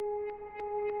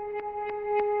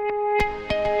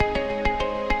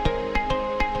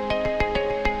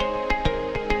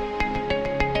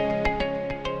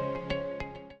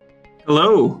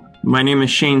Hello, my name is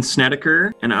Shane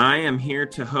Snedeker, and I am here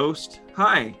to host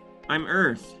Hi, I'm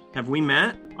Earth. Have we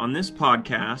met? On this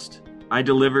podcast, I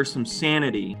deliver some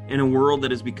sanity in a world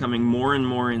that is becoming more and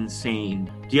more insane.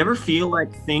 Do you ever feel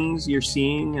like things you're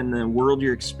seeing and the world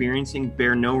you're experiencing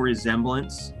bear no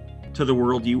resemblance to the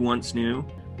world you once knew?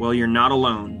 Well, you're not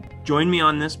alone. Join me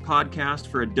on this podcast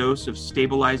for a dose of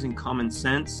stabilizing common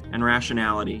sense and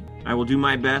rationality. I will do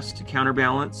my best to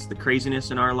counterbalance the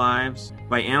craziness in our lives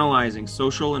by analyzing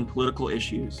social and political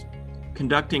issues,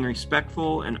 conducting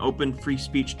respectful and open free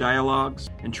speech dialogues,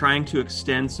 and trying to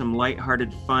extend some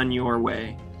lighthearted fun your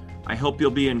way. I hope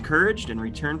you'll be encouraged and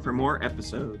return for more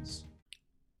episodes.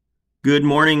 Good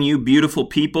morning, you beautiful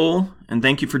people, and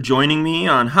thank you for joining me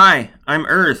on Hi, I'm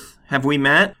Earth. Have we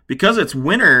met? Because it's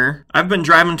winter, I've been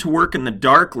driving to work in the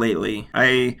dark lately.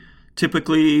 I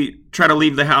typically try to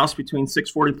leave the house between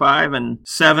 6:45 and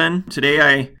 7. Today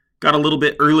I got a little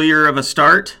bit earlier of a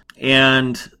start,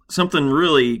 and something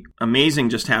really amazing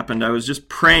just happened. I was just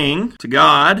praying to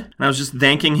God, and I was just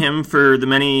thanking Him for the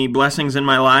many blessings in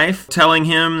my life, telling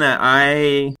Him that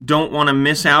I don't want to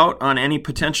miss out on any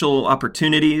potential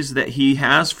opportunities that He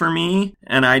has for me.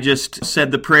 And I just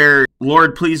said the prayer,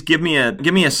 Lord, please give me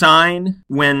a sign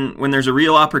when there's a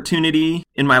real opportunity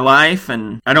in my life,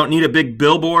 and I don't need a big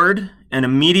billboard. And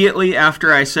immediately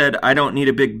after I said, I don't need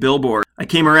a big billboard, I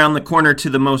came around the corner to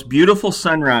the most beautiful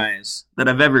sunrise that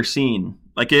I've ever seen.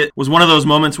 Like, it was one of those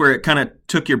moments where it kind of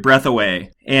took your breath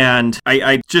away. And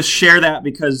I just share that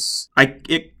because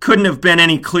it couldn't have been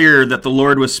any clearer that the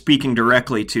Lord was speaking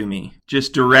directly to me,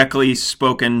 just directly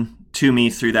spoken to me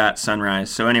through that sunrise.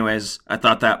 So anyways, I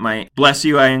thought that might bless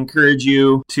you. I encourage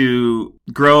you to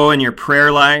grow in your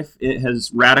prayer life. It has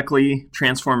radically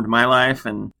transformed my life,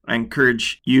 and I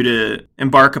encourage you to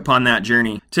embark upon that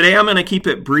journey. Today I'm going to keep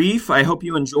it brief. I hope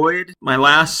you enjoyed my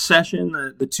last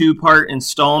session, the two-part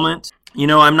installment. You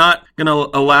know, I'm not going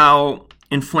to allow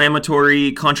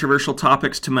inflammatory, controversial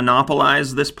topics to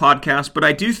monopolize this podcast, but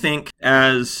I do think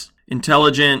as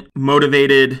intelligent,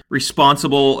 motivated,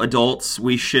 responsible adults,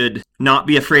 we should not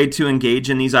be afraid to engage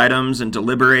in these items and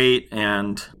deliberate,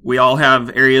 and we all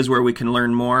have areas where we can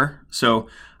learn more. So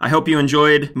I hope you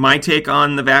enjoyed my take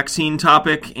on the vaccine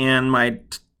topic and my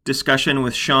discussion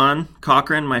with Sean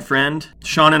Cochran, my friend.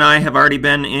 Sean and I have already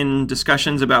been in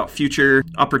discussions about future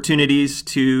opportunities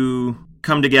to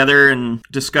come together and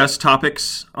discuss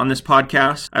topics on this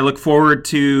podcast. I look forward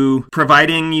to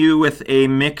providing you with a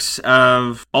mix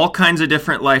of all kinds of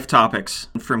different life topics,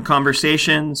 from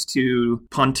conversations to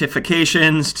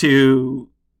pontifications to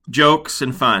jokes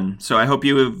and fun. So I hope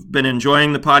you have been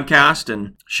enjoying the podcast,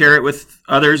 and share it with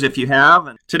others if you have.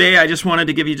 And today I just wanted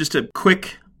to give you just a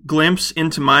quick glimpse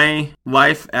into my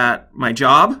life at my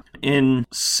job. In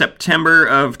September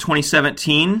of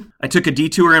 2017, I took a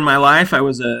detour in my life. I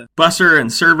was a busser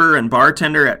and server and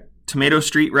bartender at Tomato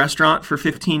Street Restaurant for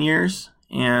 15 years,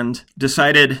 and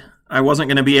decided I wasn't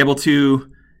going to be able to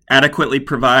adequately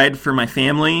provide for my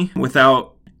family without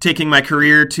taking my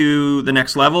career to the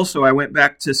next level. So I went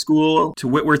back to school to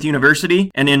Whitworth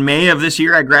University. And in May of this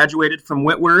year, I graduated from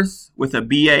Whitworth with a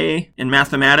BA in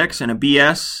mathematics and a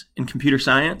BS in computer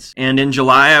science. And in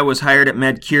July, I was hired at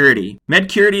MedCurity.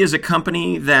 MedCurity is a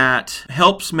company that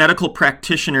helps medical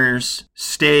practitioners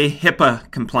stay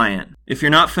HIPAA compliant. If you're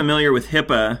not familiar with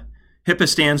HIPAA, HIPAA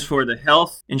stands for the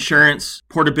Health Insurance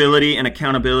Portability and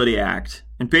Accountability Act.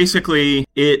 And basically,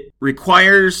 it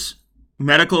requires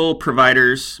medical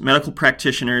providers, medical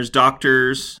practitioners,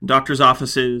 doctors'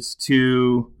 offices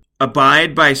to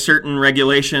abide by certain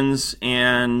regulations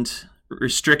and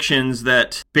restrictions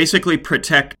that basically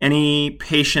protect any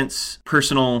patient's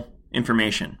personal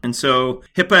information. And so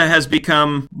HIPAA has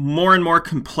become more and more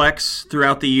complex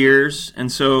throughout the years.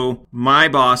 And so my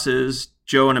bosses,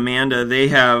 Joe and Amanda, they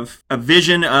have a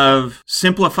vision of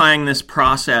simplifying this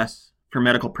process for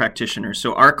medical practitioners.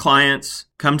 So our clients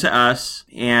come to us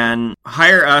and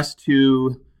hire us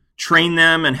to train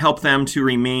them and help them to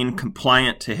remain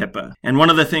compliant to HIPAA. And one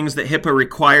of the things that HIPAA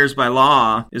requires by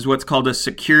law is what's called a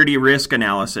security risk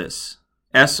analysis,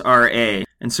 SRA.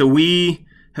 And so we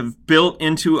have built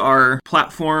into our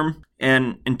platform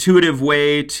an intuitive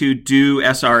way to do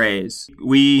SRAs.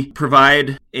 We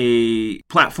provide a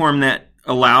platform that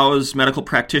allows medical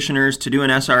practitioners to do an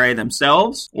SRA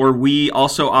themselves, or we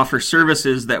also offer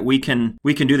services that we can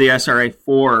do the SRA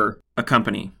for a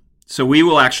company. So we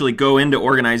will actually go into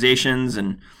organizations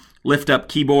and lift up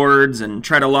keyboards and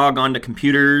try to log onto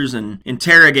computers and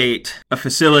interrogate a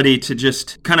facility to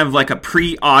just kind of like a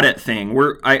pre-audit thing.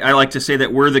 I like to say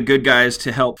that we're the good guys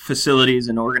to help facilities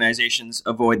and organizations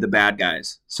avoid the bad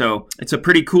guys. So it's a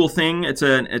pretty cool thing.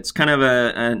 It's kind of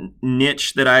a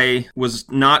niche that I was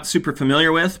not super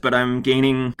familiar with, but I'm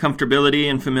gaining comfortability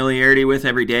and familiarity with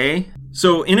every day.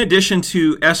 So in addition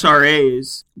to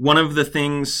SRAs, one of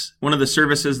the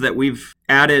services that we've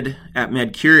added at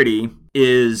MedCurity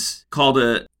is called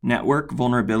a Network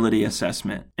Vulnerability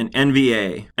Assessment, an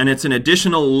NVA. And it's an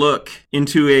additional look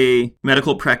into a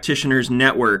medical practitioner's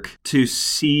network to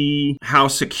see how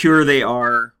secure they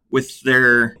are with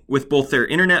both their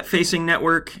internet-facing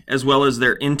network as well as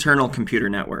their internal computer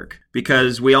network.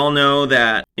 Because we all know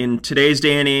that in today's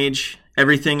day and age,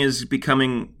 everything is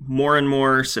becoming more and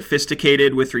more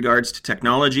sophisticated with regards to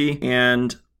technology,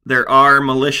 and there are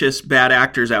malicious bad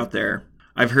actors out there.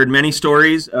 I've heard many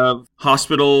stories of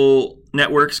hospital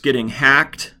networks getting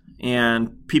hacked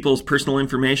and people's personal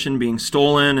information being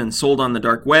stolen and sold on the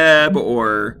dark web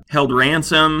or held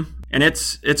ransom, and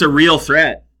it's a real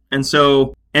threat. And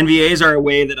so NVAs are a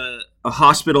way that a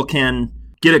hospital can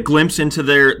get a glimpse into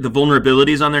the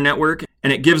vulnerabilities on their network,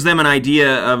 and it gives them an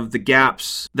idea of the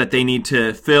gaps that they need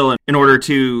to fill in order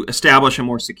to establish a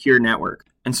more secure network.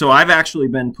 And so I've actually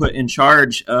been put in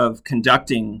charge of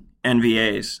conducting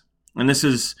NVAs. And this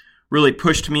has really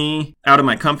pushed me out of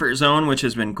my comfort zone, which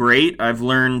has been great. I've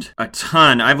learned a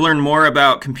ton. I've learned more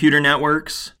about computer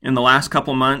networks in the last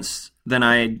couple months than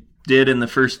I did in the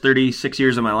first 36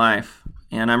 years of my life.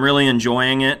 And I'm really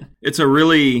enjoying it. It's a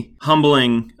really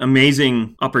humbling,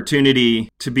 amazing opportunity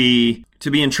to be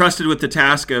entrusted with the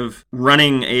task of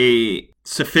running a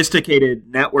sophisticated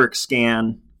network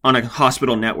scan on a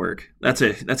hospital network. That's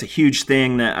a huge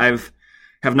thing that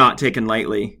have not taken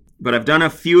lightly. But I've done a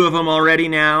few of them already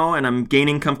now, and I'm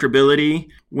gaining comfortability.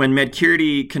 When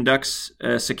MedCurity conducts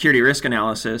a security risk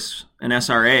analysis, an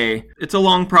SRA, it's a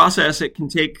long process. It can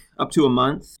take up to a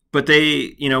month. But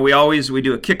we do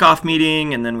a kickoff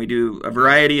meeting, and then we do a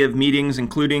variety of meetings,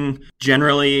 including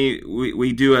generally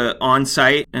we do a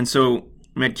on-site. And so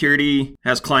MedCurity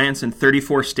has clients in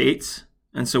 34 states.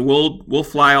 And so we'll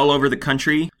fly all over the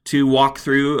country to walk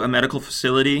through a medical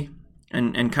facility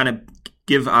and kind of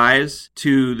give eyes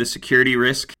to the security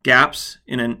risk gaps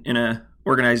in a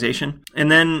organization. And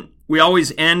then we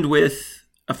always end with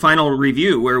a final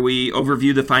review where we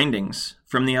overview the findings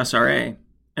from the SRA.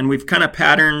 And we've kind of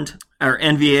patterned our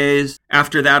NVAs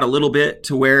after that a little bit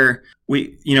to where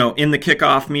we, in the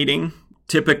kickoff meeting,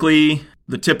 typically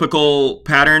the typical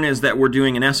pattern is that we're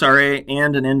doing an SRA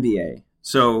and an NVA.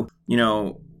 So,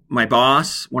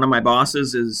 one of my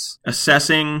bosses is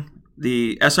assessing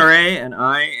the SRA, and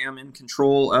I am in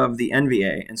control of the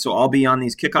NVA. And so I'll be on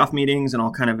these kickoff meetings, and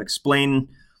I'll kind of explain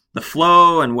the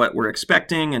flow and what we're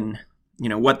expecting and,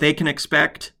 what they can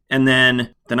expect. And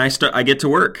then I get to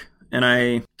work.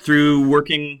 And through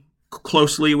working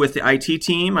closely with the IT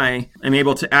team, I am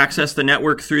able to access the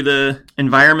network through the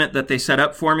environment that they set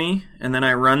up for me. And then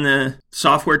I run the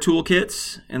software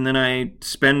toolkits, and then I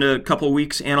spend a couple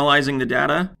weeks analyzing the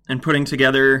data and putting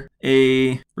together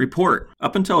a report.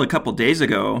 Up until a couple days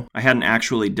ago, I hadn't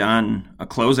actually done a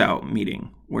closeout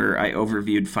meeting where I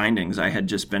overviewed findings. I had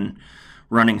just been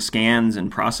running scans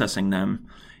and processing them.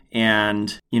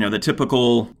 And, the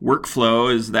typical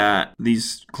workflow is that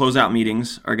these closeout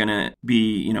meetings are going to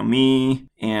be, me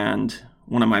and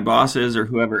one of my bosses or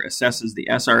whoever assesses the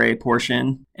SRA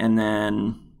portion, and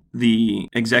then the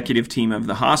executive team of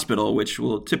the hospital, which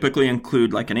will typically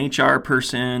include like an HR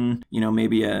person,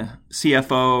 maybe a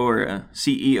CFO or a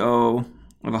CEO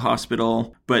of a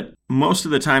hospital. But most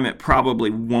of the time, it probably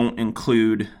won't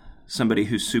include somebody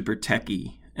who's super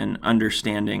techie and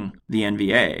understanding the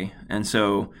NVA. And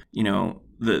so,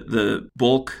 the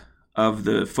bulk of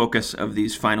the focus of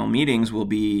these final meetings will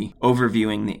be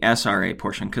overviewing the SRA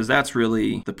portion, because that's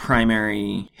really the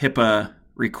primary HIPAA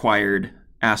required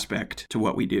aspect to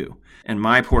what we do. And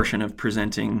my portion of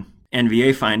presenting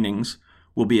NVA findings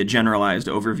will be a generalized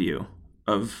overview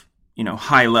of,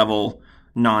 high level,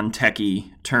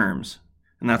 non-techie terms.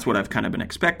 And that's what I've kind of been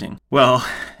expecting. Well,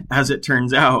 as it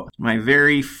turns out, my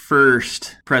very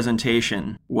first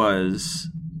presentation was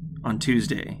on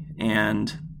Tuesday.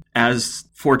 And as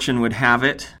fortune would have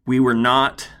it,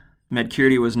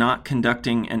 MedCurity was not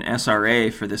conducting an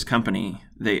SRA for this company.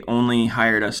 They only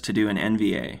hired us to do an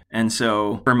NVA. And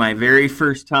so for my very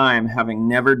first time, having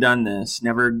never done this,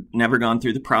 never gone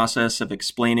through the process of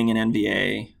explaining an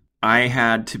NVA, I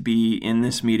had to be in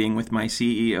this meeting with my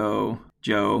CEO,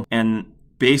 Joe, and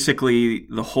basically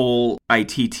the whole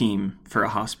IT team for a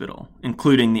hospital,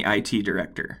 including the IT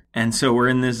director. And so we're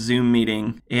in this Zoom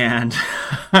meeting and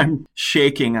I'm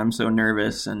shaking. I'm so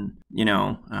nervous. And,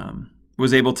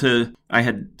 I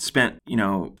had spent,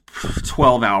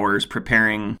 12 hours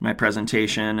preparing my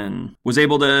presentation and was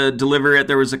able to deliver it.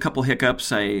 There was a couple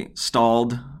hiccups. I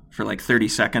stalled for like 30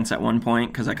 seconds at one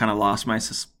point because I kind of lost my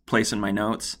place in my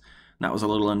notes. That was a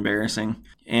little embarrassing.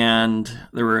 And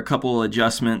there were a couple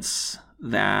adjustments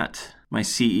that my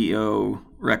CEO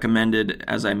recommended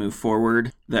as I move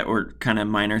forward that were kind of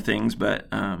minor things, but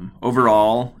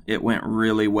overall, it went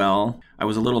really well. I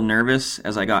was a little nervous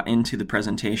as I got into the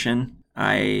presentation.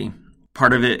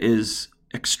 Part of it is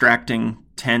extracting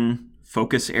 10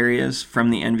 focus areas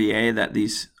from the NVA that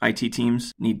these IT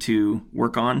teams need to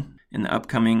work on in the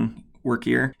upcoming work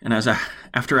year. And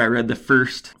after I read the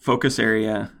first focus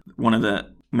area, one of the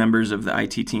members of the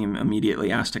IT team immediately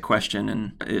asked a question,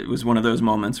 and it was one of those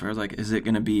moments where I was like, are they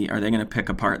going to pick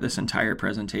apart this entire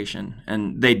presentation?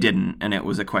 And they didn't, and it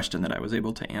was a question that I was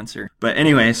able to answer. But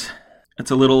anyways,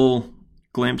 it's a little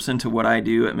glimpse into what I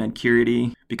do at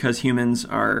MedCurity. Because humans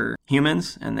are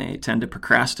humans and they tend to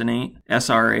procrastinate,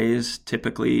 SRAs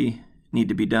typically need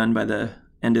to be done by the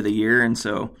end of the year, and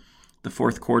so the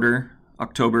fourth quarter,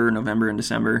 October, November, and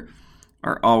December,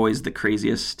 are always the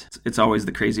craziest. It's always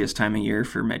the craziest time of year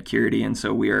for MedCurity, and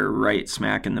so we are right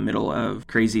smack in the middle of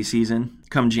crazy season.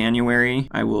 Come January,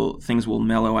 things will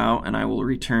mellow out, and I will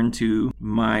return to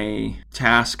my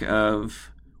task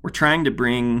of we're trying to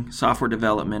bring software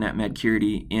development at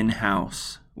MedCurity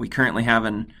in-house. We currently have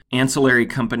an ancillary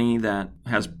company that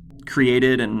has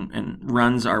created and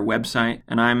runs our website,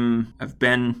 and I've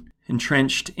been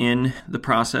entrenched in the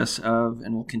process of,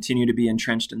 and will continue to be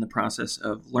entrenched in the process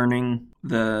of learning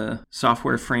the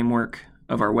software framework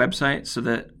of our website so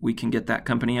that we can get that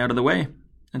company out of the way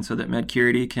and so that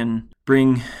MedCurity can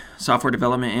bring software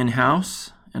development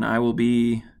in-house, and I will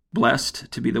be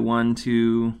blessed to be the one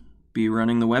to be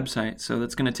running the website. So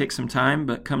that's going to take some time,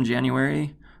 but come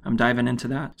January, I'm diving into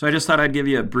that. So I just thought I'd give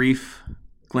you a brief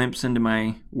glimpse into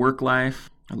my work life.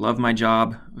 I love my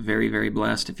job. Very, very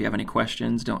blessed. If you have any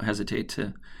questions, don't hesitate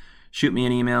to shoot me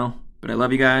an email. But I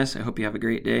love you guys. I hope you have a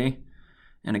great day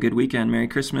and a good weekend. Merry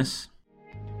Christmas.